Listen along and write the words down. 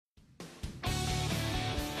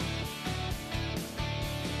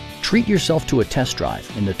Treat yourself to a test drive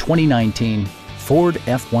in the 2019 Ford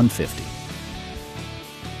F-150.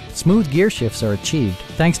 Smooth gear shifts are achieved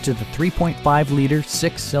thanks to the 3.5-liter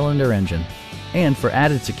six-cylinder engine. And for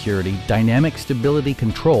added security, dynamic stability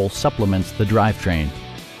control supplements the drivetrain.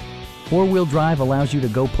 Four-wheel drive allows you to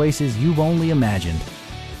go places you've only imagined.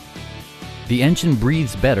 The engine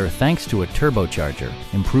breathes better thanks to a turbocharger,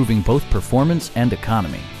 improving both performance and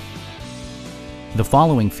economy. The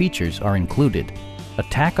following features are included: a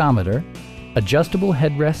tachometer, adjustable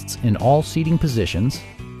headrests in all seating positions,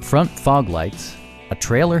 front fog lights, a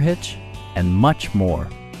trailer hitch, and much more.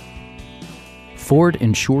 Ford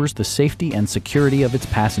ensures the safety and security of its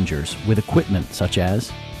passengers with equipment such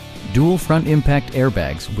as dual front impact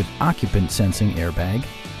airbags with occupant sensing airbag,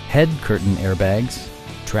 head curtain airbags,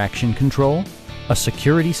 traction control, a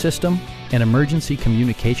security system, an emergency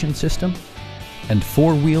communication system, and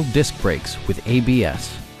four-wheel disc brakes with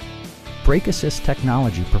ABS. Brake Assist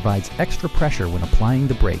technology provides extra pressure when applying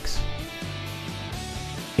the brakes.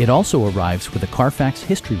 It also arrives with a Carfax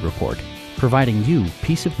history report, providing you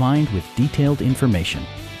peace of mind with detailed information.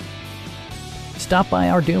 Stop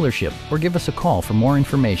by our dealership or give us a call for more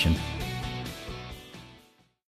information.